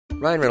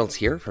Ryan Reynolds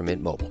here from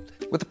Mint Mobile.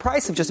 With the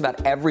price of just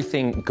about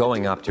everything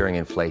going up during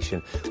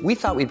inflation, we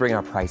thought we'd bring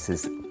our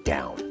prices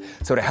down.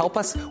 So to help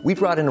us, we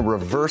brought in a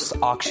reverse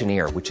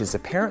auctioneer, which is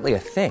apparently a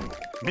thing.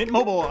 Mint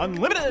Mobile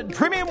Unlimited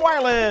Premium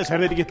Wireless. How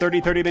to get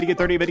 30, 30, bit to get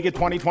 30, bit to get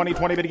 20, 20,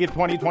 20, bit to get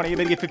 20, 20,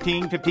 bit to get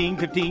 15, 15,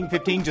 15,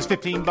 15, just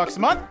 $15 a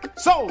month?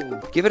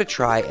 Sold! Give it a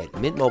try at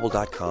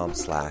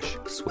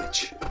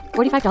mintmobile.com/switch.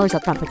 $45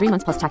 up front for 3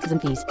 months plus taxes and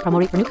fees. Promo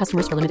rate for new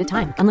customers for limited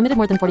time. Unlimited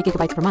more than 40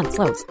 gigabytes per month.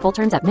 Slows full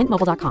terms at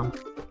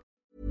mintmobile.com.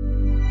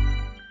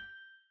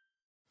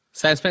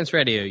 Sandspence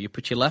Radio, you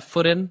put your left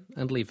foot in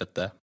and leave it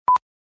there.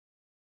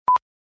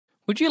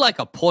 Would you like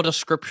a poor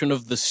description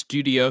of the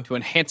studio to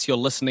enhance your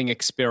listening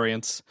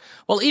experience?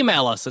 Well,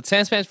 email us at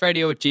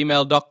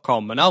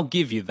sanspanceradio@gmail.com and I'll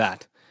give you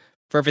that.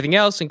 For everything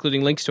else,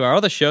 including links to our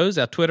other shows,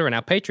 our Twitter and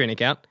our Patreon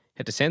account,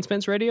 head to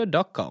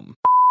sanspanceradio.com.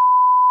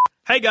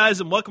 Hey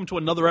guys, and welcome to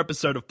another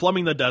episode of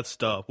Plumbing the Death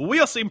Star, where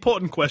we ask the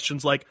important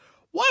questions like,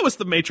 why was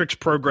the Matrix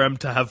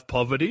programmed to have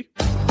poverty?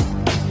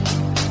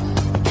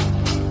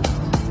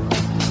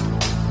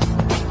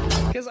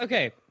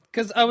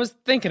 Because I was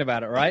thinking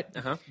about it, right?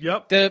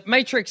 Yep. The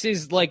Matrix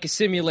is like a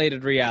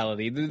simulated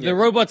reality. The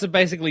robots are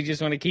basically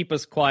just want to keep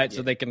us quiet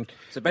so they can...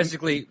 So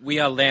basically, we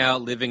are now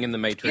living in the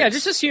Matrix. Yeah,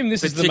 just assume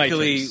this is the Matrix.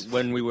 Particularly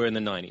when we were in the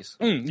 90s.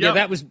 Yeah,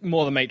 that was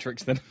more the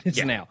Matrix than it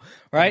is now,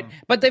 right?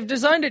 But they've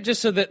designed it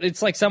just so that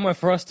it's like somewhere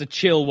for us to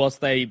chill whilst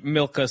they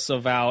milk us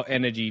of our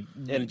energy...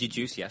 Energy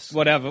juice, yes.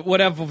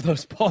 Whatever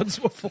those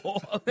pods were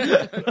for.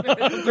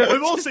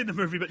 We've all seen the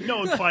movie, but no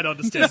one quite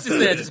understands This is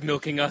there just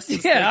milking us.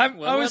 Yeah,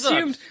 I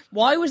assumed...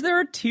 Why was there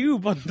a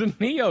tube under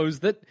Neo's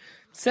that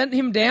sent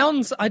him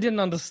down? I didn't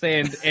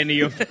understand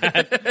any of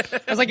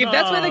that. I was like, if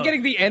that's where they're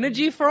getting the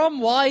energy from,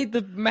 why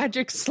the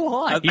magic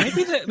slide?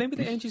 Maybe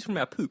the energy's from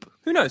our poop.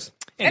 Who knows?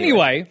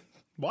 Anyway,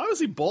 Why was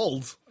he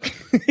bald?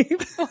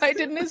 why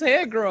didn't his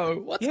hair grow?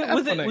 What's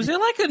happening? Was there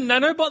like a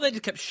nanobot that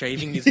just kept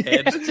shaving his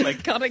head?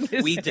 like cutting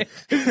his hair?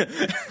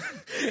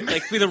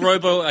 Like with a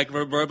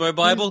Robo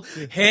Bible,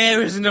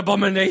 hair is an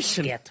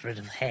abomination. Get rid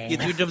of hair.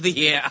 Get rid of the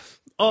hair.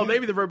 Oh,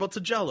 maybe the robots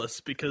are jealous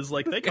because,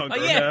 like, they can't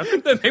grow yeah, hair.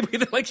 but maybe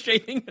they're like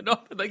shaving it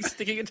off and like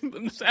sticking it to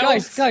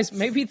themselves. Guys,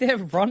 maybe they're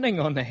running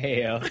on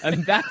hair,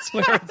 and that's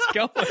where it's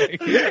going.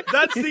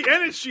 That's the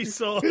energy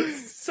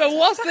source. So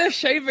whilst they're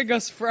shaving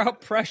us for our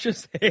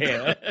precious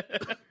hair,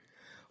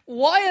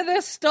 why are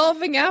there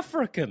starving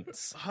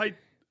Africans?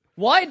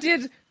 Why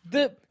did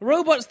the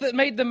robots that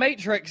made the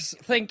Matrix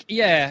think,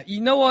 yeah,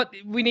 you know what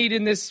we need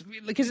in this,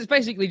 because it's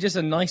basically just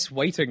a nice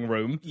waiting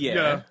room.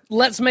 Yeah.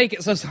 Let's make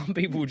it so some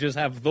people just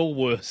have the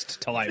worst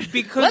time.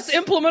 Because let's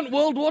implement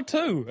World War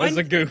II as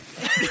a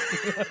goof.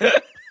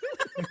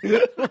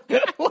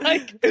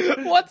 Like,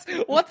 what's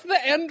the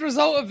end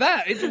result of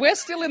that? We're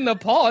still in the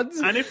pods.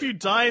 And if you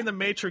die in the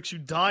Matrix, you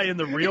die in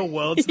the real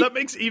world, so that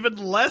makes even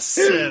less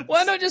sense.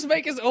 Why not just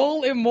make us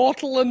all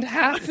immortal and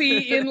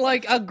happy in,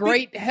 like, a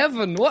great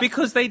heaven? What?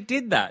 Because they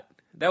did that.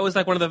 That was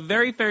like one of the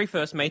very, very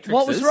first Matrixes.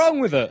 What was wrong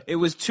with it? It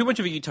was too much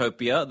of a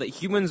utopia that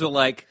humans were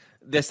like,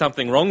 there's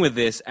something wrong with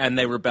this, and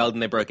they rebelled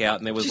and they broke out,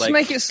 and they was just like...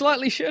 make it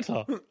slightly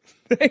shitter.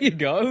 There you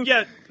go.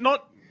 Yeah,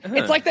 not...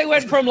 It's like they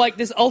went from, like,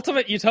 this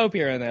ultimate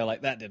utopia, and they're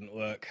like, that didn't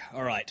work.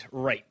 All right,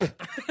 rape.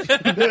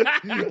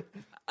 Like,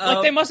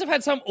 they must have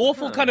had some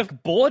awful kind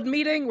of board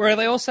meeting where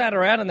they all sat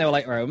around and they were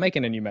like, all right, we're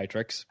making a new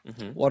Matrix.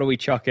 What do we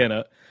chuck in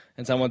it?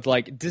 And someone's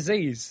like,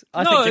 disease.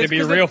 I think it'd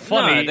be real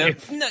funny.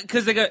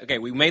 Because they go, okay,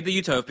 we made the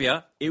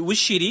utopia. It was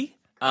shitty.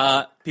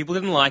 People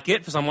didn't like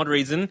it for some odd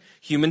reason.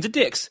 Humans are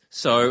dicks.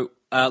 So...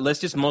 let's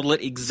just model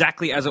it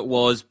exactly as it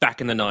was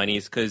back in the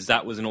 90s, because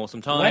that was an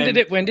awesome time. When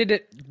did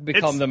it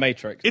become the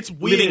Matrix? It's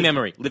weird.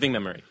 Living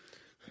memory.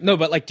 No,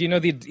 but, like, do you know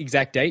the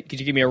exact date?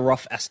 Could you give me a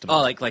rough estimate?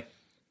 Oh, it's like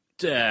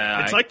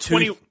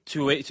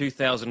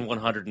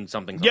 2,100 and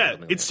something. Yeah,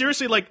 it's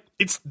seriously like,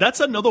 that's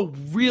another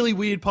really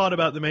weird part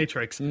about the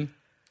Matrix. We'll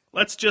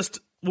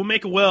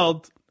make a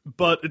world,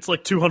 but it's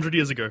like 200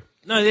 years ago.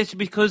 No, that's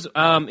because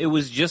it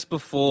was just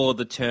before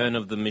the turn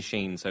of the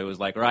machine. So it was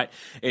like, right,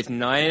 it's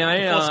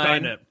 999. Before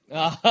Skynet.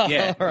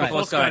 Yeah, right.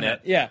 before Skynet.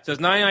 Yeah. So it's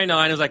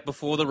 999. It was like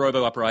before the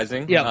Robo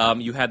Uprising. Yeah.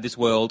 You had this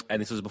world,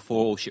 and this was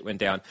before all shit went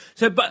down.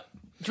 So, but do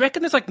you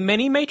reckon there's like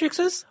many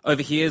Matrixes?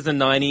 Over here is the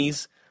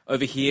 90s.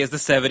 Over here is the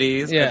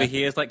 70s. Yeah. Over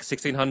here is like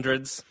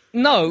 1600s.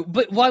 No,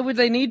 but why would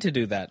they need to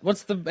do that?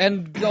 What's the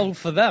end goal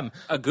for them?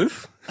 A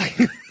goof?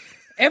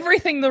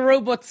 Everything the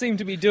robots seem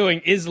to be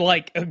doing is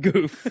like a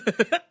goof.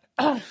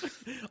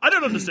 I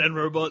don't understand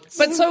robots.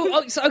 But so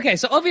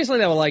obviously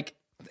they were like,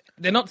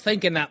 they're not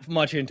thinking that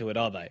much into it,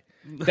 are they?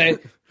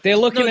 They're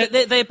looking at...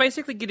 They're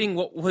basically getting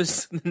what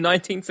was the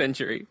 19th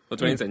century or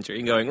 20th century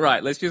and going,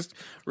 right, let's just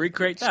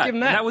recreate that. Give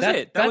them that. And that was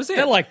it. That was it.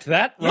 They liked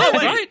that. Yeah, Right.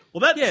 right.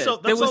 Well, that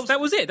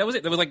was it. There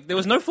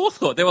was no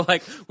forethought. They were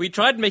like, we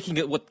tried making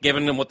it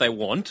giving them what they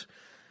want,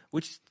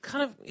 which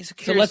kind of is a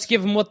curious... So let's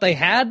give them what they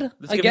had,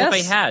 Let's give them what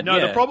they had. No,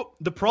 yeah.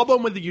 the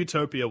problem with the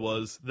utopia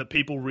was that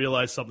people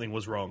realized something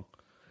was wrong.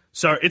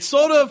 So it's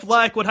sort of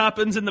like what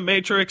happens in The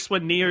Matrix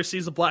when Neo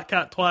sees a black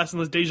cat twice and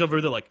there's deja vu.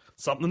 They're like,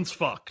 something's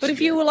fucked. But if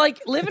you were like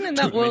living in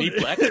that world, Many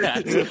black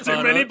cats.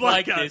 Too many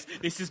black cats.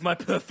 This is my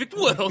perfect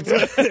world.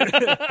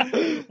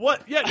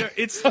 What? Yeah, no,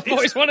 it's... I've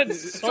always wanted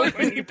so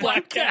many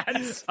black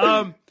cats.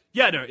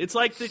 Yeah, no, it's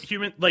like the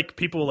human... Like,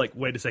 people are like,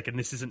 wait a second,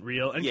 this isn't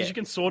real. And because Yeah. you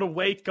can sort of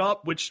wake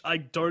up, which I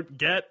don't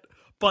get,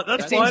 but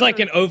that's Seems fine. like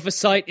an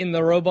oversight in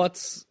the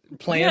robots' Yeah,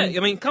 plan. I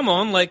mean, come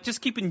on, like,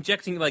 just keep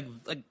injecting, like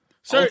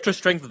ultra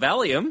strength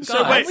Valium. So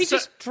God. wait, Aren't we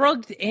just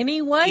drugged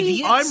anyway?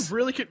 Idiots. I'm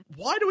really...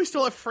 Why do we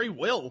still have free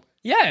will?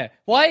 Yeah.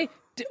 Why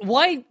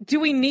do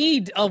we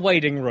need a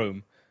waiting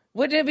room?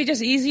 Wouldn't it be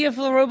just easier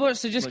for the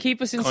robots to just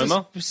keep us in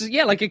coma?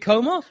 Yeah, like a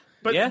coma?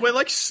 But Yeah. we're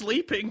like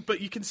sleeping,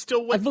 but you can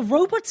still Are wake... the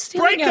robots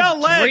still Break have our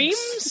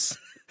legs!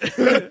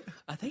 dreams?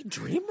 Are they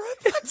dream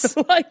robots?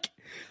 like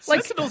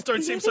Sentinels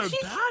don't seem so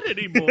bad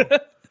anymore.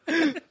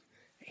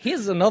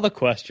 here's another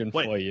question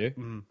Wait. for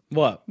you.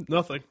 What?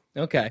 Nothing.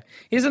 Okay.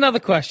 Here's another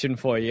question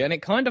for you, and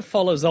it kind of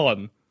follows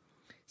on.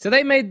 So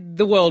they made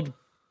the world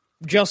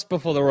just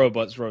before the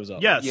robots rose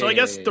up. Yeah, so I yeah,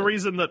 guess yeah, the yeah.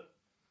 reason that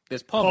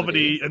There's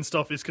poverty and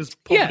stuff is because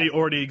poverty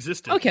already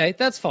existed. Okay,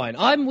 that's fine.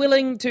 I'm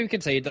willing to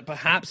concede that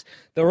perhaps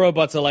the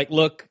robots are like,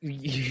 look,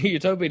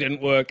 Utopia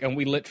didn't work, and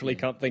we literally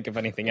can't think of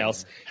anything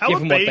else How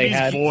given are what they babies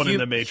had. born in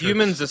the Matrix?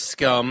 Humans are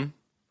scum,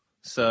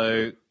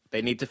 so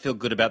they need to feel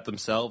good about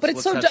themselves. But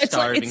it's Let's so have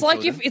starving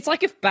children. it's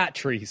like if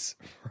batteries,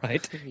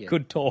 right,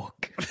 could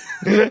talk,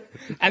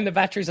 and the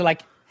batteries are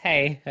like,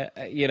 hey,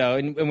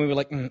 and we were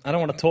like, I don't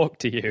want to talk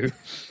to you.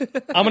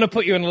 I'm going to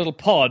put you in a little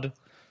pod,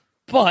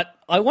 but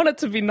I want it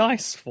to be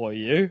nice for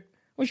you.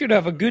 We should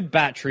have a good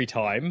battery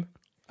time.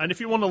 And if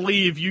you want to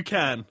leave, you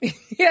can.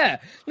 Yeah,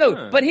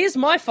 no, but here's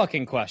my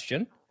fucking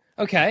question.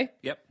 Okay.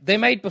 Yep. They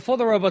made before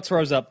the robots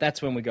rose up.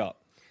 That's when we got.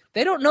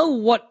 They don't know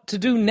what to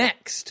do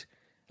next.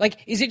 Like,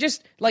 is it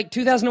just like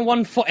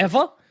 2001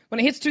 forever? When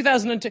it hits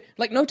 2002,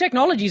 like no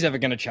technology's ever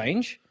going to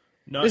change.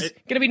 No, There's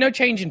going to be no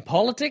change in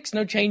politics,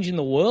 no change in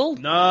the world.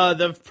 Nah,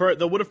 they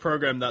would have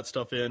programmed that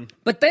stuff in.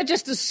 But they're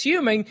just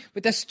assuming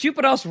with their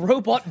stupid ass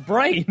robot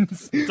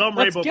brains Dumb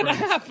what's robot going to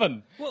brains.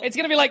 happen. It's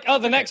going to be like, oh,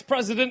 the next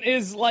president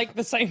is like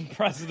the same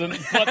president,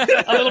 but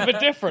a little bit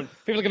different.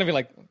 People are going to be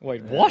like,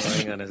 wait, what?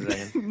 Hang on a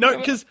second. No,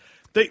 because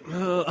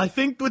I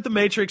think with the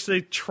Matrix, they're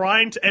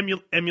trying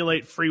to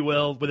emulate free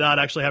will without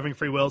actually having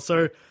free will.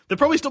 So there'll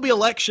probably still be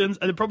elections,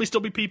 and there'll probably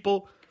still be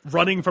people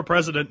running for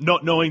president,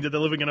 not knowing that they're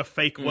living in a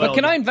fake world. But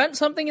can I invent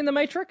something in the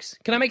Matrix?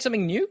 Can I make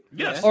something new?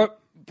 Yes.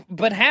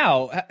 But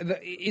how?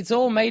 It's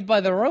all made by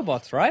the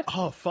robots, right?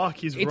 Oh fuck,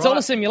 he's right. It's all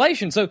a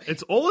simulation. So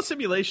It's all a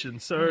simulation.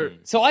 So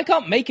I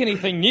can't make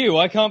anything new.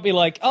 I can't be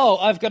like, oh,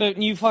 I've got a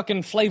new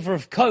fucking flavor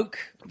of Coke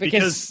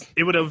because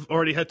it would have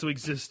already had to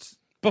exist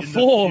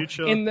before in the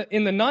future.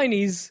 in the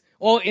 90s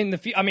or in the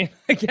future. I mean,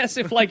 I guess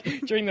if like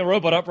during the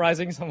robot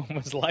uprising, someone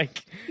was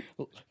like,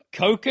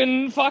 Coke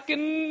and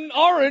fucking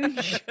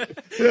orange.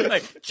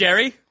 Like,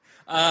 Jerry,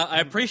 I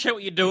appreciate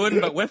what you're doing,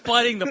 but we're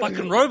fighting the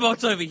fucking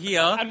robots over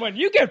here. And when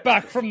you get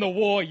back from the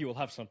war, you will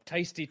have some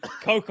tasty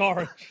Coke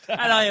orange. And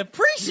I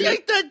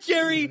appreciate that,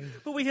 Jerry,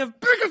 but we have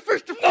bigger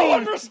fish to No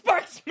one fry.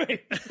 respects me.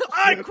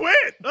 I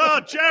quit. Oh,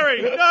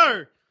 Jerry,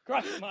 no.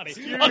 Crush money.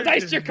 I'll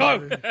taste your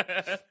Coke.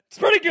 It's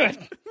pretty good.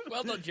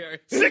 Well done, Jerry.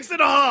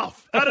 6.5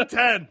 out of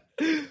 10.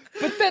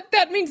 But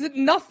that means that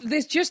nothing.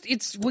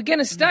 We're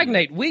gonna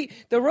stagnate.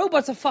 The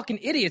robots are fucking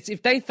idiots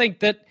if they think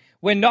that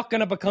we're not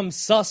gonna become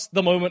sus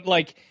the moment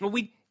Well,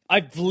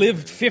 I've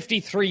lived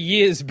 53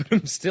 years, but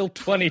I'm still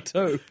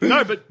 22.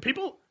 No, but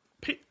people.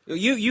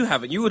 you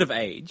haven't. You would have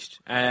aged,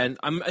 and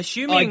I'm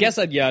assuming. I guess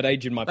I'd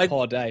age in my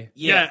poor day.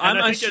 Yeah, Yeah, and I'm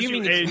I think as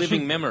assuming you it's age-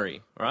 living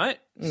memory, right?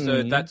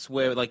 So that's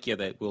where,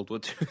 the World War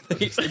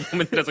II, they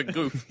implemented as a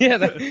goof. Yeah,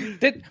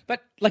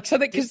 because I'm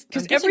guessing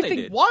they everything.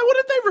 did. Why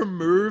wouldn't they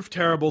remove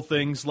terrible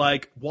things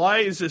like why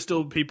is there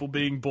still people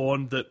being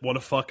born that want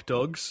to fuck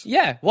dogs?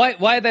 Yeah, why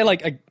are they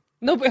like?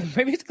 No, but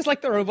maybe it's because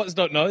the robots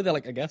don't know. They're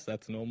like, I guess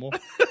that's normal.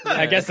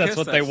 I guess that's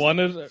what they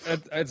wanted.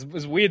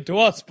 It's weird to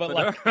us, but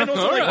And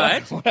also, All like,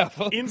 right.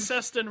 whatever.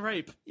 incest and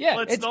rape. Yeah,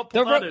 Let's it's, not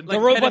the, put that in. the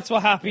robots were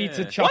happy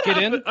to chuck What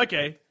it in. happen-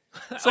 Okay,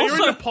 so you're in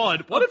Also- a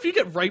pod. What if you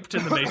get raped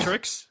in the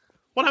Matrix?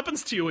 What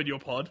happens to you in your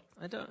pod?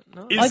 I don't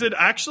know. Is it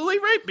actually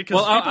rape? Because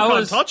Well, people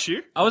can't touch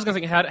you. I was going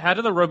to think, how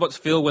do the robots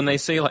feel when they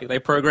see, they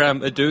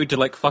program a dude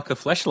to, fuck a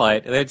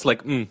fleshlight? And it's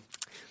like, it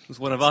was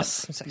one of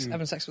us.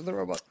 Having sex with a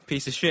robot.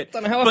 Piece of shit.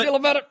 Don't know how I But- feel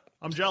about it.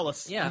 I'm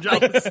jealous. Yeah, I'm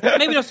jealous.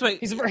 maybe not.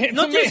 He's a very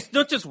handsome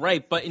not just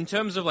rape, but in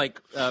terms of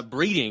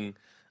breeding.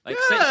 Say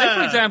for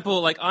Yeah.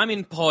 example, I'm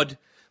in pod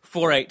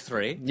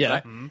 483. Yeah.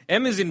 right?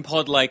 M is in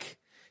pod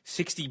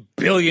 60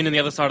 billion in the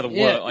other side of the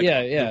world.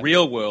 Yeah, The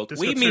real world. Just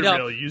We got meet too up.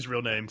 real. Use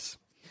real names.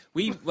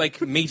 We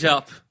meet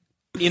up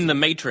in the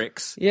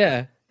Matrix.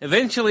 Yeah.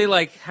 Eventually,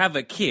 have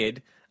a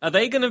kid. Are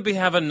they going to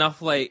have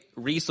enough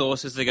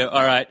resources to go?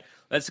 All right,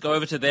 let's go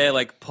over to their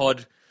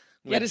pod.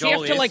 Yeah, does he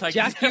have to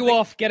jack you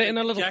off, get it in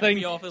a little jack thing,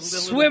 me off in a little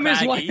swim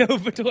his way baggie.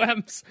 over to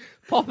Amps,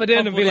 pop it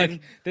in, and be it like, in.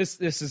 "This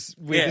is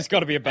weird. There's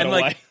got to be a better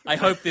and, way." I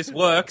hope this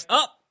works.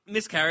 Oh,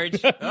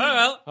 miscarriage. Oh,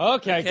 well.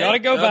 Okay, gotta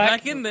go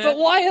back. in there. But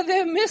why are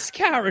there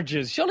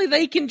miscarriages? Surely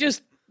they can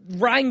just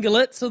wrangle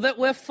it so that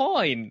we're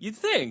fine. You'd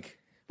think.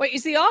 Wait,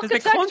 is the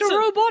architect a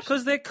robot?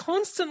 Because they're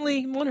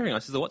constantly monitoring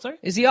us. Is the what, sorry?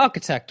 Is the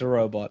architect a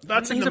robot?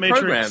 That's in He's the a Matrix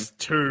program.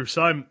 too.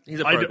 So He's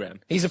a program.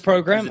 He's a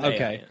program? He's an AI,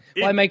 Okay.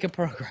 yeah. Why make a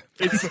program?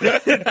 It's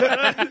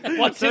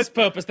What's his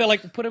purpose? They're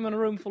like, put him in a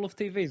room full of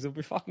TVs. It'll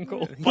be fucking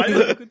cool.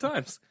 Good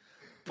times.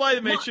 by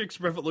the Matrix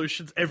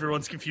Revolutions.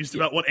 Everyone's confused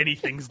about what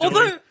anything's doing.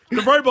 Although-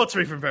 The robots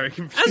are even very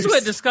confused. As we're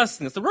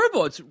discussing this, the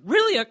robots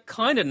really are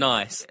kind of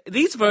nice.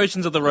 These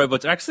versions of the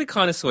robots are actually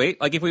kind of sweet.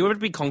 Like, if we were to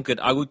be conquered,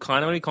 I would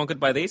kind of want to be conquered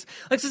by these.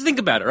 Like, just think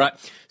about it, right?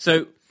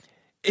 So,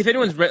 if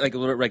anyone's read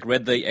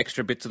the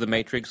extra bits of the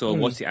Matrix or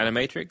watched the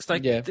Animatrix,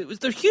 like, Yeah.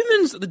 the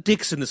humans are the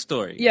dicks in the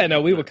story. Yeah,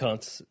 no, we were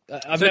cunts.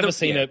 I've So never the-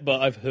 seen yeah. it,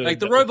 but I've heard. Like,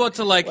 the that robots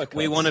are like, Like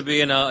we us. want to be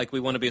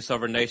a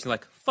sovereign nation.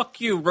 Like,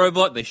 fuck you,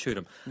 robot. They shoot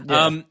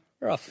them.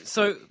 rough.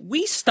 So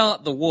we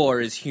start the war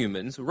as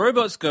humans.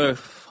 Robots go,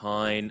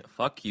 fine,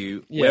 fuck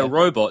you. Yeah. We're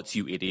robots,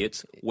 you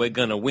idiots. We're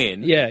gonna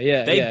win. Yeah,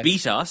 yeah, They yeah.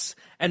 beat us,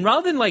 and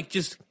rather than like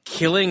just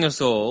killing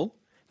us all,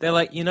 they're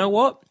like, you know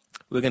what?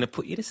 We're gonna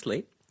put you to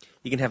sleep.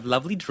 You can have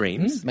lovely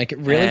dreams. Make it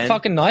really and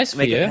fucking nice for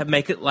make you.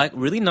 Make it like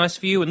really nice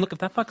for you. And look, if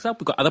that fucks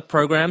up, we've got other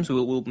programs.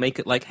 We'll make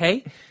it like,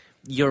 hey,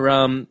 you're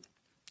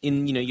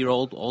in your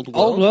old world.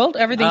 Old world,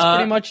 everything's Uh,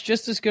 pretty much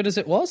just as good as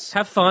it was.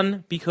 Have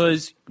fun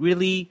because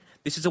really.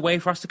 This is a way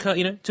for us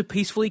to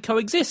peacefully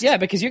coexist. Yeah,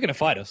 because you're going to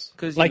fight us.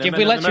 'Cause, Like, you if know,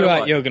 we no let matter you out,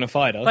 what. you're going to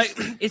fight us. Like,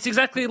 it's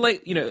exactly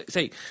like,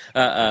 say,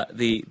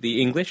 the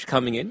English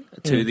coming in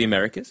to the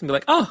Americas and be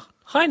like, oh,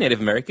 hi,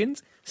 Native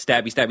Americans.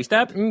 Stabby, stabby,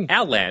 stab.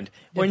 Our land.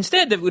 Or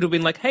instead, it would have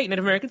been like, hey,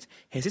 Native Americans,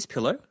 here's this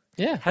pillow.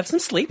 Yeah. Have some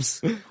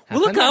sleeps. We'll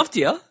look fun. after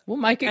you. We'll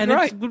make it and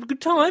great. it's good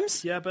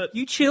times. Yeah, but-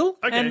 You chill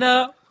Okay. and,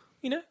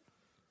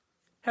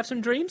 have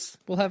some dreams.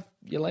 We'll have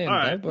your land, All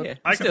right, though, but Yeah.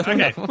 I Still,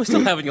 can- okay. We're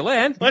still having your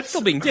land. We're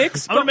still being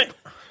dicks. I'm gonna but make-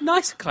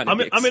 nice kind of I'm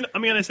dicks. going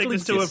to take Still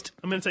this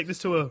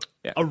exist. to a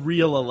Yeah. a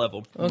realer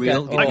level. Okay.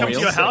 Real- Oh, I come real to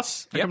your sex.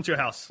 house. I Yep. come to your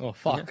house. Oh,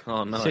 fuck.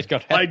 Oh, no. Shit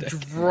got I hectic.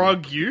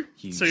 drug you.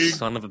 You so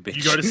son of a bitch.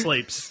 You go to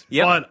sleeps.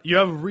 Yep. But you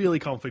have a really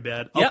comfy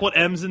bed. I'll Yep. put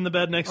Ems in the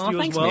bed next Oh, to you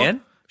thanks, as well.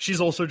 man. She's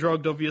also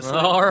drugged, obviously.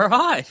 All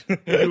right.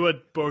 You are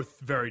both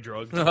very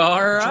drugged.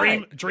 All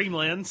right.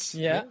 Dreamlands.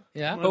 Yeah,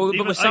 yeah. But we're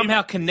Even-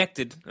 somehow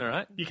connected, all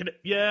right? You can,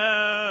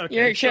 yeah. Okay,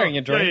 You're sharing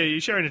a dream. Yeah,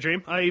 you're sharing a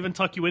dream. I even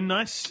tuck you in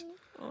nice.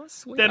 Oh,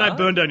 sweet. Then I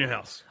burn down your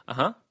house.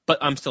 Uh-huh. But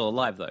I'm still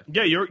alive, though.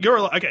 Yeah, you're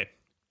okay.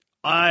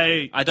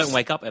 I don't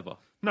wake up ever.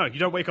 No, you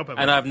don't wake up ever.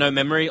 And I have no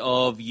memory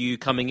of you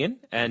coming in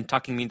and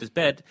tucking me into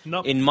bed.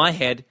 Nope. In my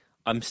head,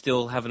 I'm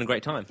still having a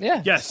great time.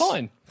 Yeah, Yes. it's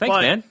fine. Thanks,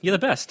 But- man. You're the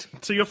best.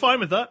 So you're fine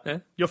with that. Yeah.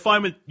 You're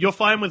fine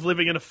with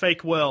living in a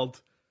fake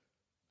world.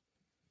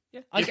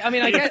 I I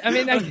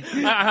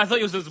thought there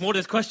was more to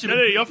this question.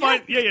 No, you're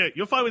fine. Yeah,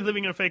 you're fine with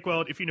living in a fake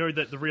world if you know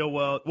that the real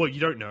world. Well, you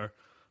don't know,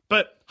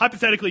 but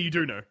hypothetically, you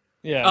do know.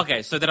 Yeah.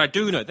 Okay, so that I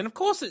do know. Then, of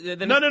course... Then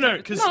No,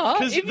 because No,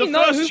 if the you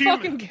know, first who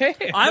human. fucking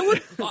cares?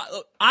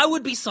 I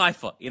would be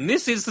Cypher. In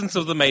this instance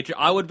of the Matrix,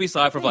 I would be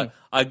Cypher. Of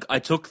like, I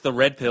took the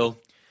red pill.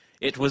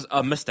 It was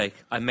a mistake.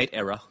 I made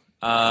error.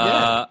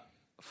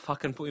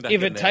 Fucking put me back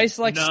If in it there. tastes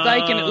like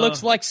steak and it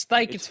looks like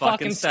steak, it's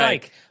fucking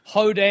steak.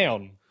 Hoe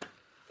down.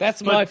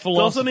 That's my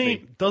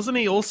philosophy. Doesn't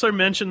he also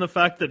mention the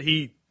fact that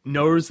he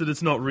knows that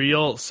it's not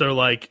real, so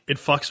like it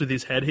fucks with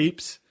his head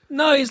heaps?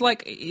 No, he's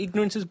like,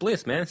 ignorance is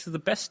bliss, man. This is the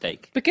best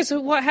steak. Because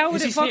how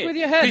would it He's fuck here. with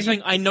your head? He's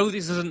saying, I know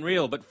this isn't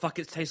real, but fuck,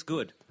 it tastes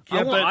good.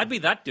 Yeah, but- I'd be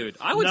that dude.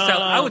 I would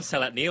No.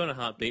 sell out Neo in a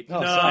heartbeat. Oh,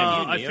 No, same.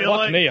 I Neo. feel Fuck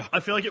like Neo. I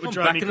feel like it would I'm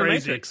drive back me in the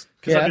crazy Matrix.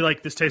 because I'd Yeah. be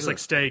like, this tastes like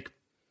steak,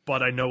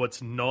 but I know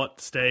it's not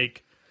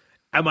steak.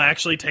 Am I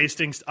actually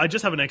tasting? I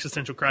just have an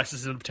existential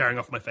crisis and I'm tearing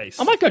off my face.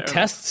 I might go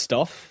test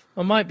stuff.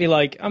 I might be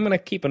like, I'm going to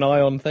keep an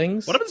eye on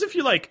things. What happens if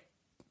you like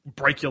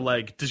break your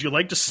leg? Does your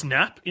leg just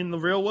snap in the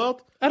real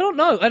world? I don't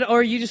know. Or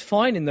are you just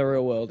fine in the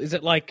real world? Is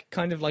it like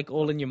kind of like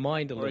all in your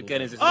mind a Or little again,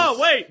 bit? is this Oh,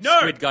 little wait, no.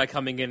 squid guy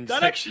coming in,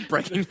 That just, actually-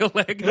 breaking your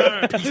leg?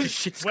 No. Piece of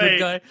shit squid Wait,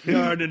 guy.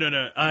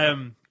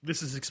 no.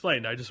 This is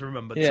explained. I just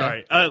remembered. Yeah.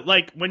 Sorry.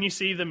 Like when you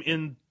see them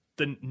in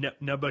the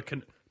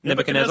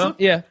Nebuchadnezzar?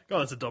 Yeah. God,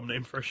 that's a dumb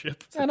name for a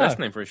ship. I know. Best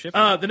name for a ship.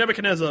 The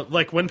Nebuchadnezzar,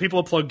 like when people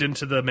are plugged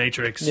into the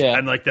Matrix Yeah.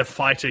 and like they're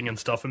fighting and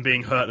stuff and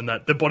being hurt and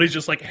that, their body's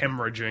just like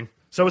hemorrhaging.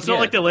 So it's not Yeah.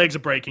 like their legs are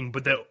breaking,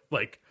 but they're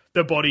like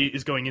their body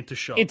is going into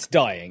shock. It's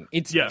dying.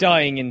 It's Yeah.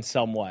 dying in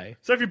some way.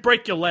 So if you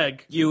break your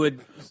leg, You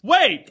would...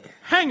 wait,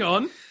 hang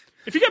on.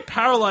 If you get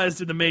paralyzed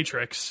in the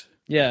Matrix,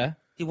 Yeah.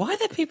 Why are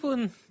there people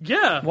in...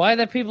 yeah. Why are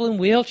there people in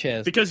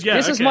wheelchairs? Because, yeah,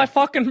 This is okay. my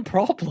fucking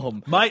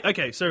problem.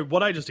 Okay, so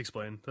what I just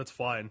explained, that's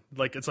fine.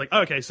 Like it's like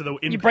okay, so they're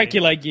in You pain. break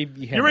your leg, you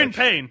You're in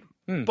hemorrhage.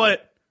 pain,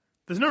 but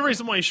there's no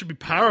reason why you should be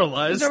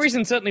paralyzed. There's no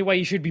reason, certainly, why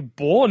you should be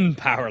born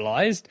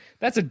paralyzed.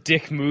 That's a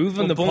dick move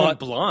on the born part.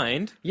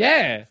 blind?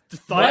 Yeah.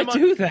 Why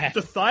do that?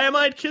 The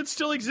thiamide kids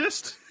still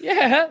exist?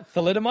 Yeah.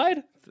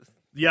 Thalidomide?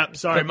 Yep,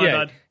 sorry, But my yeah,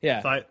 bad.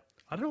 yeah.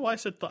 I don't know why I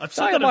said I've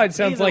said that. Cyanide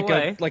sounds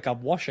either like a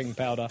washing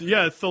powder.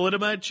 Yeah,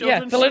 thalidomide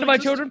children. Yeah, still thalidomide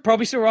exist? children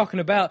probably still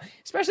rocking about,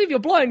 especially if you're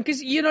blind,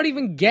 because you're not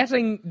even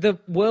getting the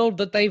world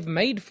that they've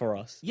made for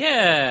us.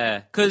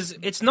 Yeah, because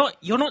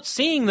you're not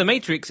seeing the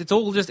Matrix. It's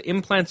all just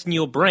implants in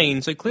your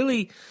brain. So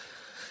clearly,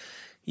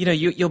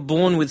 you're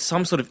born with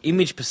some sort of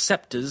image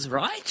perceptors,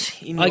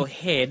 right, in your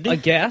head. I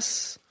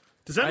guess.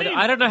 Does that mean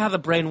I don't know how the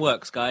brain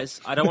works,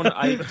 guys. I don't want to.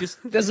 I just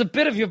There's a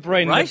bit of your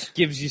brain Right? that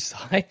gives you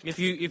sight. if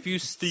you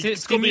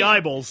it's called the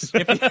eyeballs?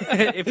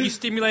 if you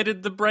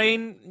stimulated the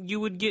brain, you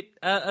would get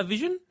a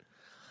vision.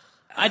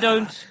 I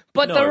don't.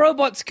 But know. the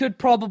robots could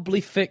probably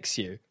fix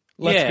you.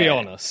 Let's be Yeah.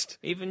 honest.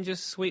 Even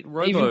just sweet Even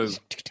robo.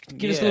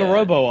 give us Yeah. little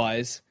robo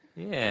eyes.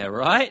 Yeah,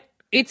 right.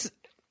 It's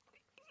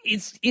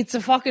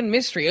a fucking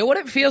mystery. And what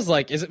it feels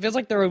like is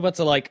the robots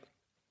are like,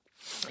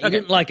 you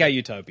didn't like our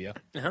utopia.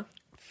 Uh-huh.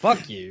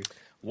 Fuck you.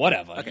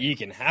 Whatever. You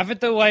can have it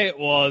the way it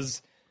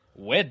was.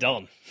 We're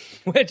done.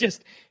 We're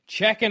just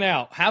checking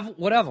out. Have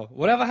whatever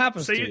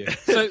happens to you.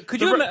 So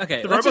could you?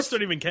 The robots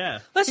don't even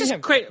care. Let's just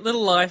create a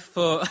little life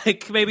for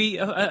like maybe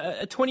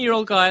a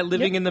 20-year-old guy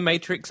living in the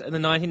Matrix in the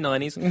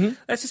 1990s.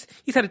 Mm-hmm.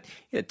 He's had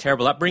a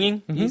terrible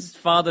upbringing. His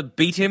father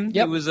beat him.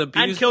 Yep. He was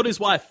abused And killed his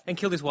wife. and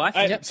killed his wife.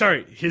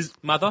 Sorry, his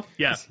Mother.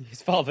 yeah.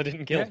 His father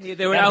didn't kill. They were That'd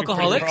be pretty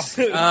alcoholics.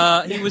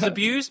 rough. He was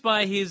abused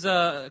by his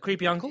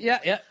creepy uncle.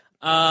 Yeah.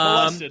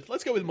 Molested.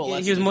 Let's go with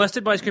molested. He was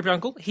molested by his creepy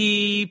uncle.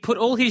 He put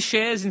all his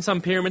shares in some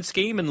pyramid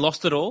scheme and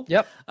lost it all.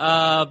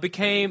 Yep.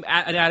 Became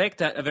an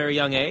addict at a very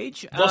young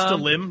age. Lost a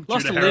limb due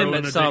Lost to a limb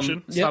heroin at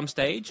addiction. some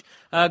stage.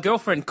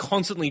 Girlfriend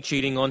constantly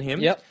cheating on him.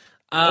 Yep.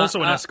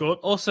 Also an escort.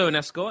 Also an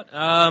escort.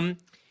 And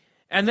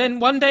then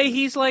one day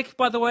he's like,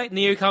 by the way,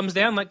 Neo comes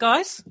down like,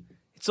 guys,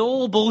 it's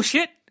all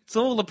bullshit. It's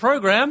all a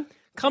program.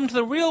 Come to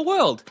the real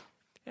world.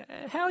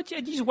 How would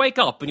you just wake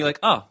up and you're like,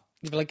 oh,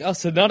 You'd be like, oh,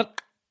 so not.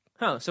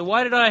 so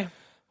why did I...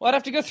 Why'd I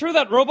have to go through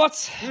that,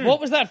 robots? What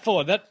was that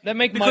for? That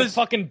make my Because-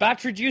 fucking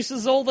battery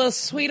juices all the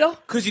sweeter?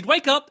 Because you'd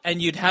wake up and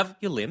you'd have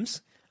your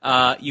limbs.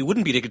 You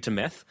wouldn't be addicted to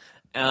meth.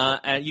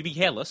 And you'd be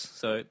hairless,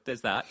 so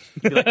there's that.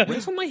 You'd be like,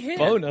 where's all my hair?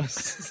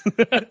 Bonus.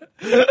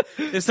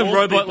 There's some Old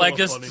robot people like are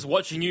just funny.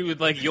 watching you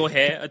with like your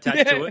hair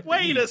attached to it.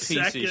 Wait You a piece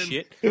second. Of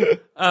shit. They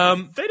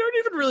don't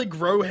even really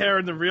grow hair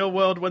in the real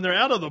world when they're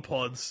out of the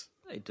pods.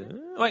 They do.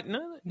 Wait,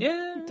 no.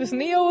 Yeah. Does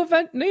Neo?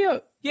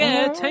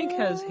 Yeah, Tank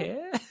has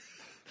hair.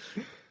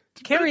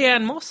 Carrie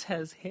Ann Moss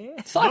has hair.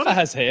 Cypher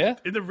has hair.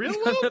 In the real I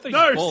world? thought he's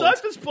No, bald.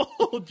 Cypher's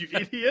bald, you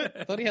idiot.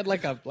 I thought he had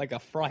like a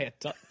friar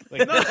tuck.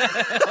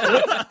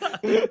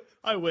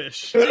 I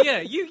wish. So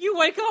yeah, you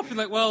wake up and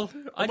like, well,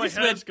 I My just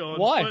hair's went. gone.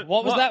 Why? But-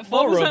 What was that for,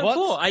 What was that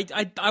robots?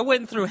 for? I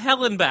went through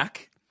hell and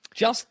back.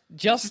 Just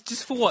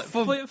Just for what?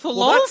 For Well,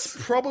 lols?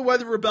 that's probably why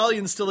the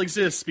rebellion still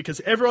exists, because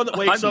everyone that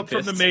wakes I'd be up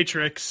from the pissed.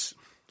 Matrix,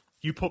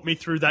 you put me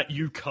through that,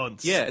 you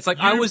cunts. Yeah, it's like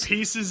you I was-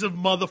 pieces of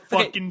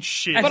motherfucking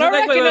shit. But I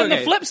Wait, reckon on the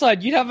okay. flip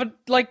side, you'd have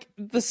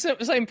the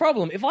same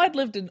problem. If I'd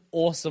lived an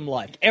awesome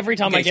life, every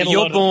time I Okay, get so a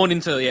you're lot of... born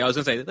into I was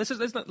gonna say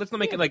let's not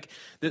make it like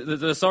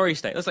the sorry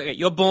state. Let's like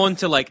you're born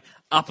to like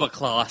upper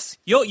class.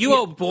 You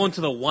are born to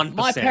the 1%.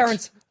 My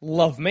parents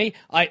love me.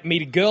 I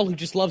meet a girl who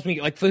just loves me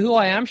like for who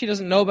I am. She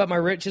doesn't know about my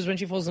riches when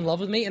she falls in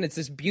love with me, and it's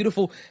this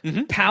beautiful,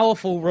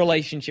 powerful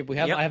relationship we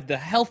have. Yep. I have the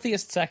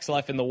healthiest sex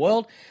life in the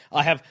world.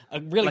 I have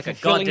a really Like a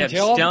fulfilling goddamn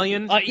job.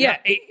 stallion. Yeah,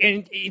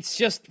 and it's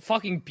just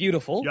fucking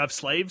beautiful. You have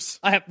slaves?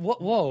 I have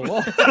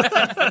whoa.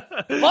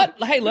 But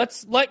hey,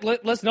 let's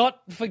not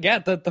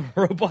forget that the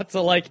robots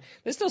are like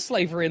there's still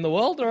slavery in the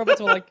world. The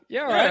robots are like,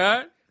 yeah, all right. Yeah,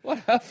 right. What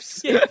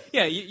else?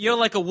 Yeah, you're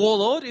like a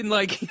warlord in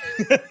like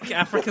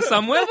Africa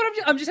somewhere. No,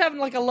 but I'm just having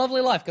like a lovely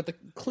life. Got the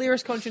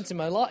clearest conscience in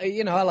my life.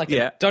 You know, I like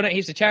to donate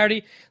heaps to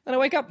charity. Then I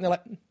wake up and they're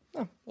like,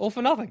 oh, all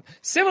for nothing.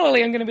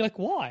 Similarly, I'm going to be like,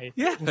 why?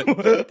 Yeah, what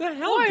the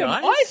hell, Why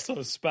guys? am I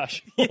so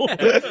special?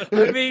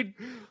 I mean,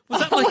 was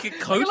that like a I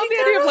coaching? love the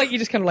idea of like you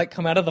just kind of like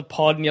come out of the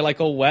pod and you're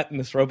like all wet and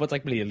this robot's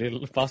like a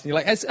little fast and you're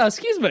like,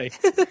 excuse me,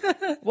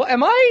 what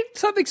am I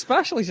something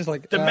special? He's just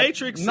like The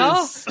Matrix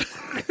no. is...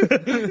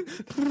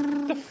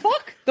 The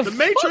fuck? The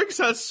Matrix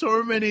has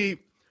so many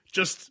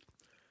just...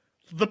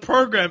 The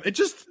program, there's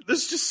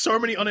just so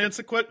many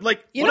unanswered questions.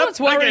 Like, You know what's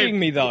worrying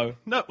me though?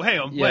 No, hang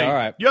on, Yeah, wait. all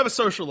right. You have a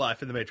social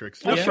life in the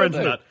Matrix. You have Yeah, friends I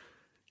and do. that.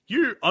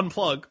 You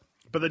unplug,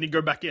 but then you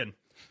go back in.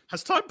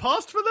 Has time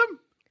passed for them?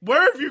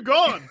 Where have you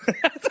gone?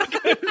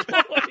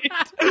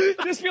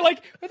 Just feel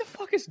like, where the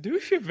fuck is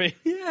Doucheby?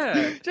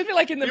 Yeah. Just feel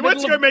like in the He went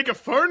middle to go of... make a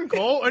phone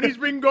call, and he's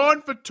been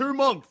gone for 2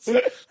 months.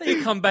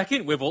 You come back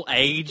in, we've all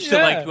aged Yeah.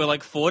 to like we're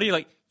like 40.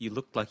 Like you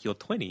look like you're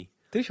 20.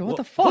 Doucheby, what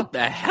the fuck? What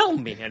the hell,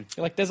 man?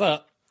 You're like, there's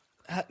a...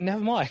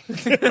 never mind.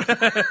 I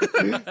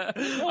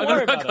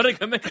gotta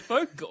go make a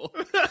phone call.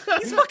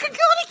 He's fucking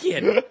gone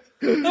again.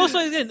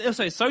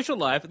 Also, social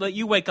life. Like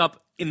you wake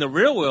up in the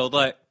real world.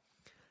 Like,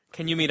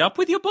 can you meet up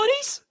with your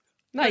buddies?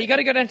 No, you got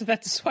to go down to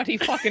that sweaty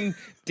fucking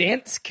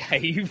dance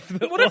cave.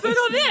 What if they're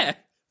not there?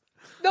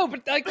 No,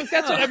 but like,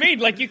 that's what I mean.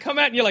 Like, you come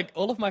out and you're like,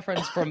 all of my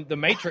friends from The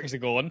Matrix are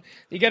gone.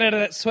 You get out of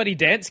that sweaty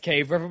dance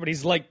cave where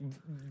everybody's like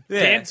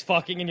dance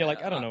fucking, and you're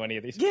like, I don't know any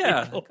of these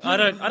people. I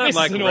don't This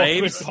like is an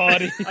raves.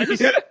 awkward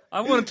party.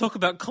 I want to talk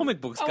about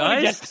comic books, I want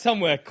to get guys.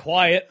 somewhere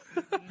quiet.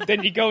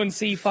 Then you go and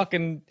see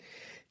fucking...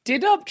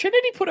 Did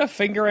Trinity put her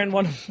finger in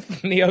one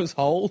of Neo's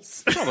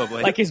holes?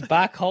 Probably. Like his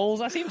back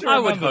holes? I seem to I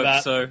remember would hope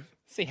that. so.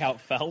 See how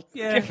it felt.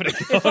 Yeah. Give it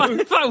a go.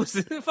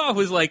 If I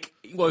was like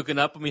woken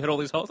up and we had all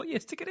these holes, like, yeah,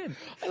 stick it in.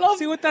 I love-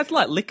 See what that's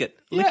like. Lick it.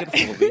 Lick Yeah.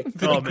 it for me.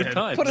 It's Oh, a good man.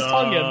 time. Put a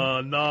tongue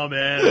in. No,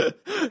 man.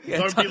 Yeah,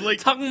 Don't be lick-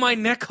 tongue my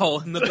neck hole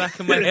in the back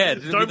of my head.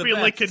 It'd Don't the be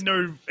best.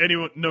 licking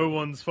no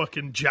one's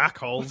fucking jack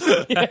holes.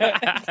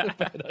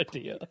 Bad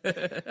idea.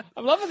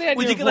 I'm loving the idea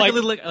Would you of get like a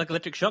little like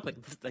electric shock?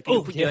 Like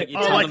you put your Oh, tongue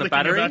like on a licking a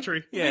battery?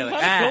 battery? Yeah,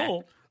 like, That's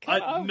cool. No,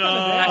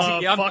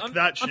 Actually, yeah, fuck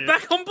that shit. I'm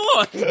back on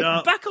board.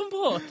 No. Back on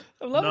board.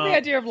 I'm loving No. the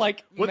idea of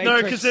like What, no,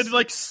 Matrix, because it'd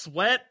like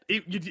sweat.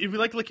 It'd be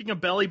like licking a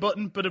belly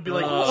button, but it'd be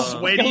like like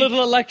sweaty. a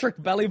little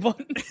electric belly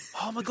button.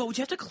 Oh my god, would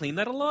you have to clean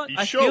that a lot? You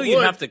I sure feel you'd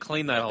would. have to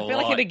clean that a lot. I feel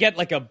like it'd get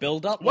like a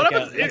build up, What like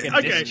happens- a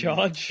okay.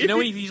 discharge. You know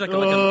when you use like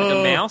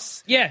a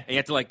mouse? Yeah. And you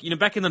have to like,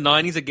 back in the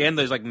 90s again,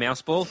 those like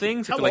mouse ball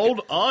things. You have How to, like,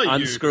 old are you?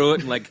 unscrew it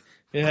and like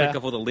Yeah. click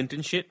off all the lint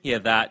and shit. Yeah,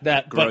 that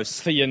That gross.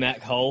 but for your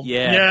neck hole.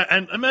 Yeah. Yeah,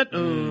 and I'm at.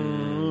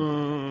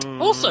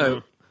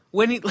 Also,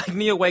 when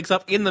Neo wakes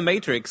up in the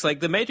Matrix, like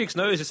the Matrix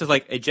knows just to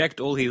like eject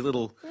all his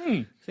little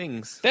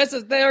things.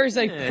 There is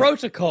a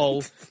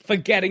protocol for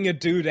getting a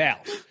dude out.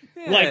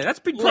 Yeah, that's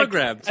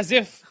pre-programmed. As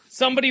if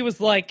somebody was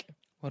like,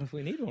 what if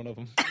we need one of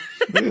them?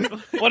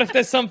 What if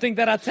there's something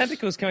that our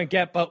tentacles can't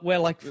get, but we're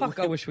like, fuck,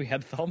 I wish we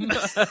had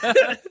thumbs.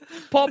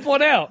 Pop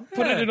one out.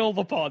 Put it in all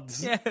the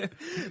pods. Yeah.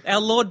 Our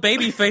Lord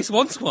Babyface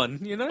wants one,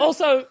 you know?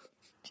 Also,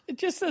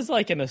 just as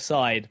like an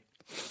aside,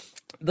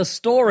 the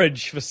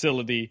storage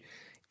facility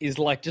is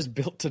like just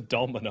built to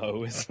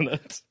domino, isn't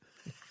it?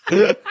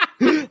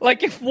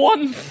 Like if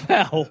one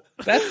fell,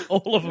 that's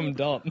all of them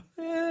done.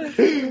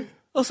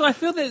 Also, I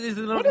feel that it's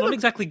not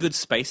exactly good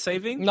space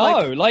saving.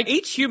 No, like-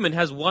 each human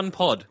has one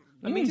pod.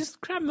 I mean, just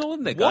cram them all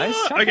in there, guys.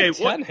 What? Chuck Okay, a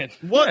 10 in.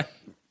 what?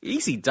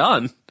 Easy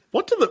done.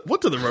 What do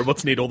the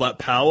robots need all that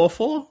power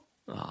for?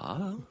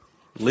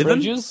 Living,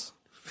 Fridges?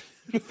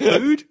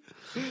 food.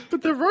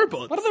 But they're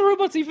robots. What are the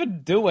robots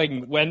even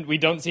doing when we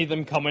don't see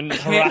them come and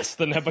harass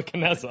the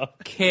Nebuchadnezzar?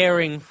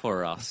 Caring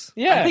for us.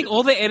 Yeah. I think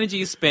all their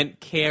energy is spent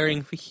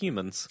caring for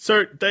humans.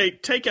 So they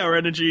take our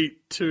energy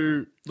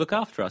to. Look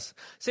after us.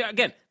 See,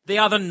 again, they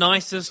are the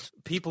nicest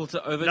people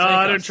to overtake No,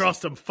 I don't us.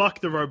 trust them. Fuck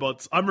the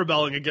robots. I'm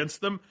rebelling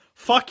against them.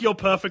 Fuck your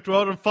perfect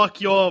world and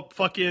fuck your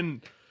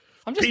fucking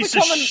I'm just piece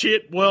becoming, of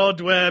shit world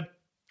where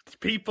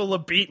people are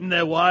beating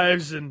their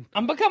wives and.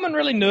 I'm becoming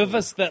really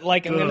nervous that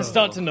like I'm going to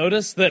start to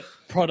notice that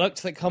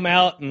products that come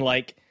out and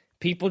like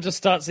people just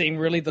start seeing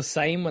really the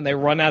same when they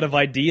run out of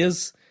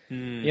ideas.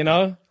 You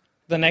know,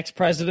 the next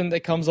president that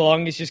comes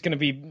along is just going to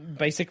be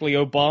basically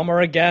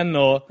Obama again,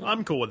 or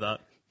I'm cool with that.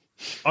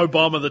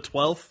 Obama the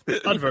 12th.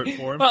 I'd vote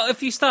for him. Well,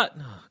 if you start,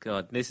 oh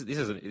god, this is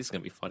going to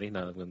be funny.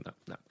 No,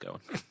 go on.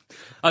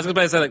 I was going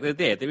to say like,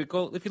 yeah,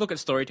 if you look at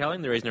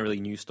storytelling, there is no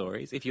really new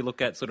stories. If you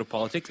look at sort of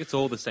politics, it's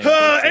all the same.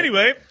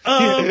 Anyway,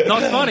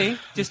 Not funny,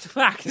 just a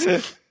fact.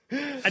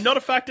 and not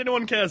a fact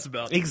anyone cares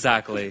about.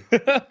 Exactly.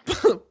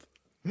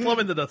 Plumb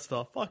into that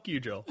stuff. Fuck you,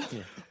 Joel.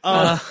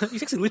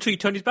 He's actually literally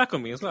turned his back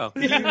on me as well.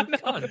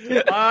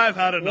 I've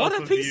had enough What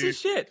a of piece you. of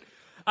shit.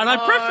 And I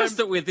prefaced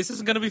it with, this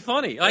isn't going to be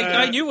funny.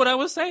 I knew what I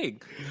was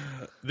saying.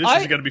 This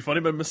is going to be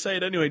funny, but I'm going to say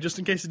it anyway, just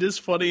in case it is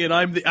funny and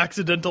I'm the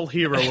accidental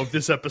hero of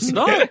this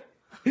episode.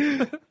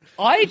 No.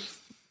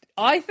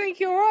 I think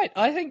you're right.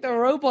 I think the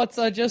robots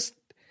are just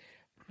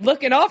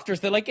looking after us.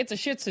 They're like, it's a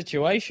shit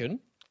situation,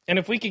 and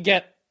if we could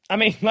get, I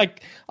mean,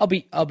 like, I'll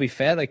be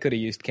fair. They could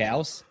have used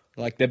cows.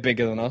 Like, they're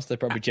bigger than us. They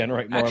probably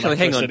generate more Actually,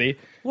 hang electricity.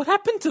 on. What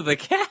happened to the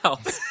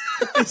cows?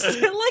 Is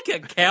there like a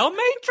cow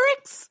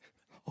matrix?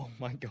 Oh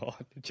my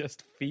god!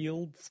 Just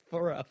fields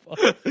forever.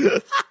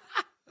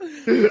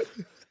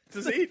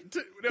 Does he?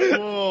 We have,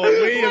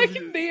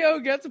 Like Neo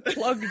gets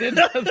plugged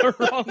into the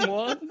wrong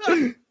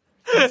one.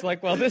 It's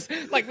like, well, this,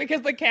 like,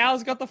 because the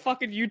cows got the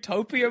fucking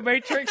Utopia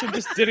Matrix and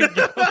just didn't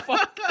give a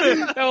fuck. They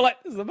were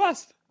like, this is the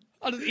best.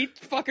 I'll just eat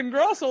fucking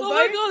grass all day. Oh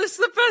my god, this is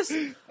the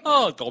best.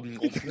 Oh,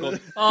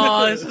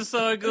 oh, this is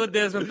so good.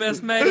 There's my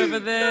best mate over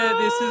there.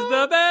 This is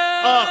the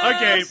best.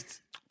 okay.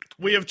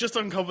 We have just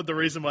uncovered the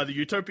reason why the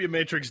Utopia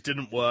Matrix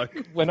didn't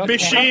work. We're not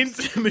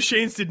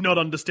Machines did not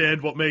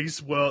understand what makes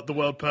the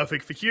world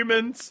perfect for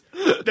humans.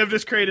 They've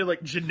just created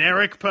like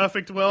generic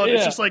perfect world. It's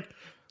Yeah. just like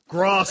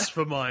grass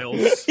for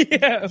miles.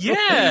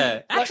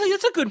 Yeah. Actually,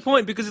 that's a good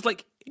point because it's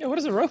like, Yeah, what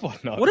does a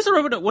robot know? what is a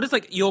robot know? What is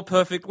like your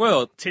perfect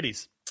world?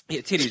 Titties.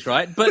 Yeah, titties,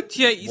 right? But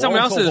yeah, someone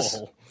Wall to else's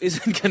wall.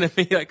 isn't going to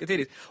be like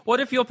titties. What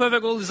if your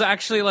perfect world is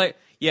actually like,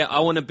 yeah, I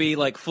want to be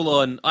like full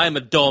on, I am a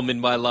dom in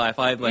my life.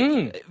 I'm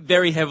like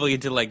very heavily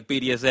into like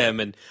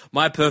BDSM and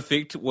my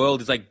perfect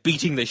world is like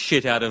beating the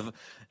shit out of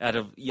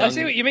young... I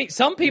see what you mean.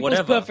 Some people's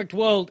whatever. perfect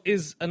world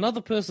is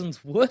another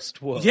person's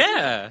worst world.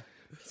 Yeah.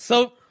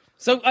 So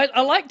So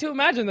I like to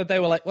imagine that they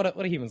were like, what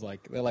are humans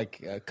like? They're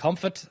like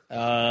comfort.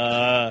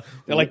 They're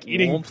like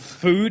eating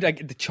food,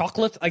 the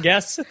chocolate, I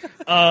guess.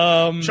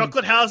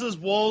 Chocolate houses,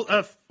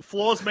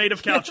 floors made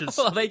of couches.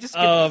 Or they just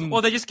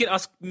get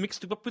us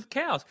mixed up with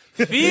cows.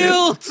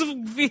 Fields of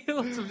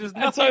just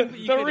And so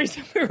nothing. the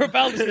reason we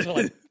rebelled is we're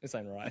like, this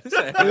ain't right.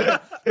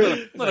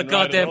 Not a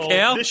goddamn all.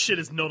 cow. This shit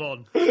is not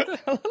on.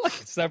 Like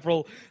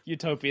several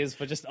utopias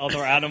for just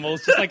other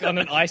animals, just like on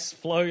an ice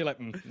floe. You're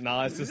like,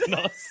 nah, this is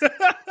not.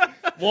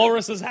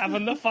 Walrus is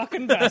having the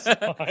fucking best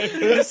time.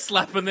 Just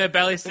slapping their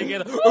bellies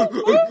together.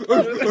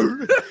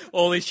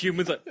 All these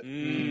humans like,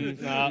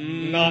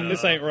 Nah,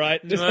 this ain't right.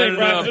 This I ain't don't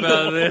right know at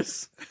about all.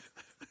 this.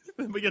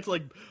 Then we get to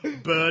like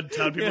bird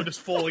town, people just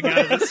falling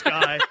out of the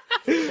sky.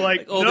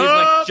 Like, All no! these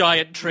like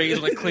giant trees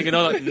like clinging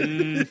on. Like,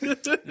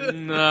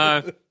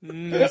 no,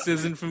 this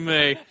isn't for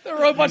me. The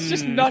robots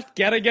just not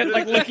getting it,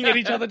 like looking at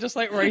each other, just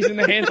like raising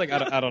their hands, like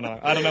I don't know.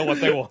 I don't know what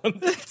they want.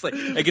 It's like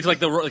it gets like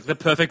the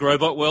perfect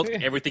robot world.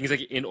 Everything's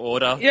like in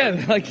order. Yeah,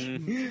 they're like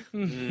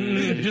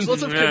There's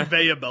lots of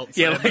conveyor belts.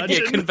 Yeah, I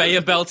imagine.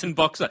 conveyor belts and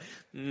boxer.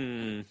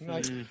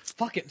 like,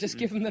 fuck it, just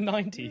give them the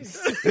 90s.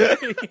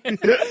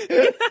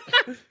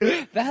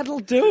 That'll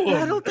do.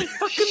 Fucking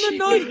the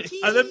 90s.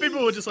 And then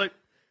people were just like,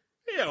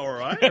 yeah, all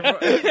right.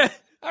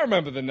 I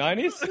remember the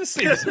 90s. This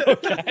seems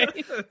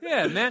okay.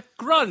 Yeah, man.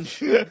 Grunge.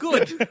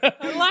 Good.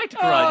 I liked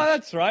grunge. Oh,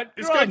 that's right.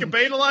 Is Kurt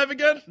Cobain alive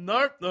again?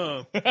 Nope.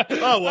 No. Oh,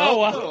 well. Oh,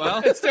 well.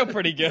 well. It's still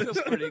pretty good.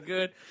 That's pretty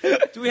good.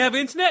 Do we have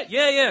internet?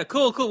 Yeah.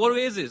 Cool. What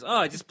is this? Oh,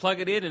 I just plug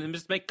it in and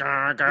just make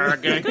bong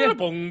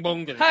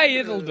bong. Hey,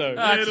 it'll do.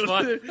 That's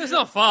fine. It's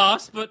not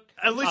fast, but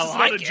At least I it's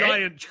like not a it.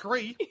 giant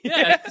tree.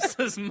 Yeah, this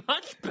is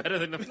much better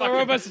than the fucking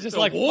robots are just the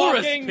like,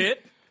 walrus fucking-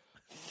 pit.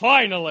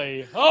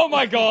 Finally. Oh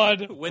my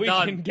god. We're we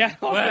done. can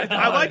get on We're it. done.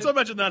 I like to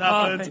imagine that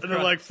happens, thank and they're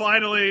God. like,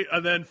 finally,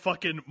 and then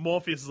fucking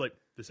Morpheus is like,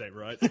 this ain't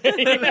right.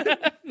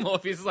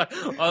 Morpheus is like,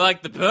 I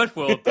like the bird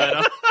world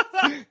better.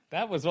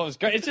 That was what was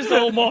great. It's just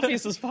all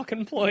Morpheus'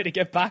 fucking ploy to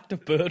get back to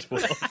Bird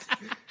World.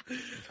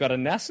 We've got a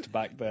nest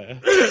back there.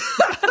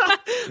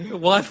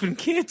 Wife and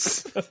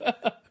kids.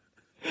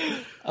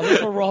 A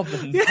little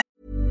robin.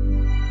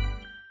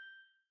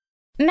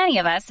 Many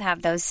of us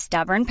have those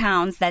stubborn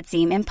pounds that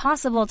seem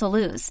impossible to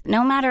lose,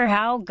 no matter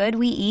how good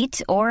we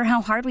eat or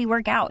how hard we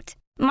work out.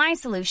 My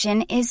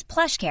solution is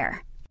PlushCare.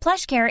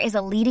 PlushCare is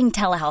a leading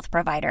telehealth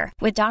provider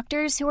with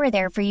doctors who are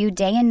there for you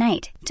day and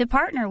night to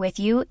partner with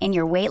you in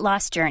your weight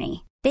loss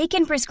journey. They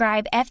can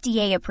prescribe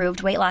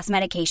FDA-approved weight loss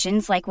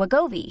medications like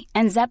Wegovy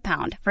and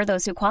Zepbound for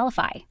those who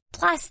qualify.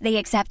 Plus, they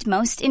accept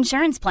most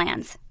insurance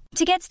plans.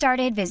 To get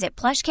started, visit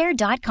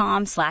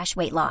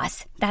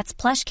plushcare.com/weightloss. That's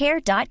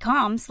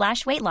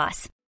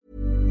plushcare.com/weightloss.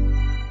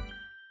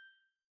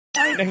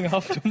 Running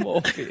after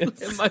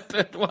Morpheus. And my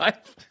bird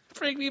wife.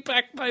 Bring me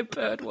back my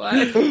bird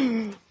wife.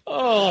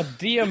 Oh,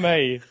 dear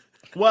me.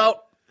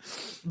 Well,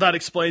 that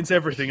explains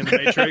everything in the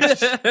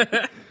Matrix.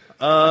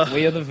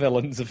 We are the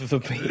villains of the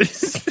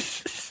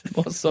piece.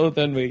 More so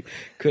than we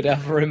could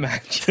ever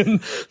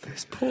imagine.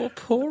 Those poor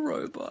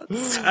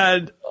robots.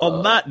 And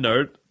on that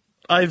note,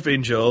 I've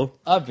been Joel.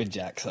 I've been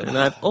Jackson. And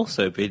I've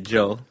also been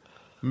Joel.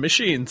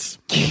 Machines.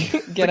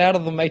 Get out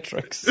of the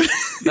Matrix.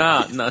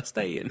 Nah,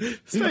 stay in.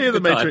 Stay in the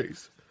Good time.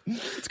 Matrix.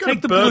 Let's go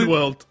Take to the Bird blue-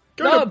 World.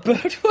 Go No, to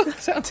Bird World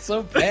sounds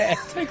so bad.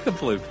 Take the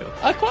blue pill.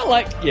 I quite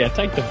like... Yeah,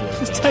 take the blue.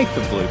 Just pill. take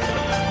the blue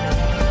pill.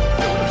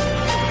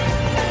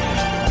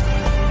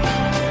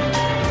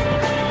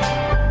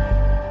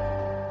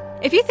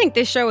 If you think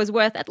this show is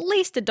worth at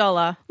least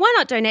 $1, why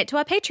not donate to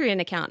our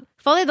Patreon account?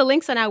 Follow the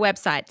links on our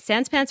website,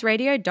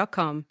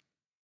 sanspantsradio.com.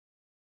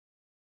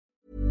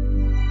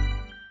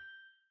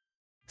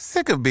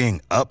 Sick of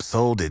being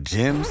upsold at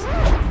gyms?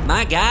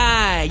 My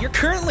guy, you're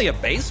currently a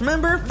base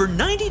member? For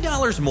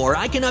 $90 more,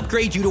 I can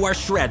upgrade you to our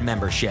Shred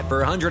membership.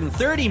 For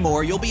 $130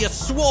 more, you'll be a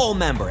Swole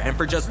member. And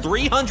for just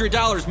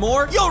 $300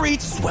 more, you'll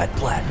reach Sweat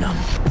Platinum.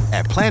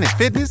 At Planet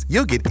Fitness,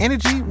 you'll get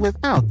energy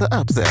without the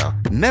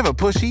upsell. Never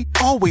pushy,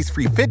 always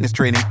free fitness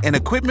training and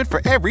equipment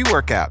for every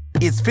workout.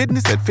 It's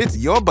fitness that fits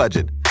your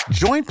budget.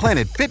 Join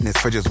Planet Fitness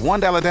for just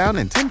 $1 down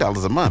and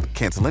 $10 a month.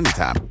 Cancel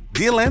anytime.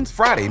 Deal ends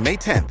Friday, May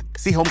 10th.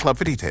 See Home Club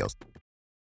for details.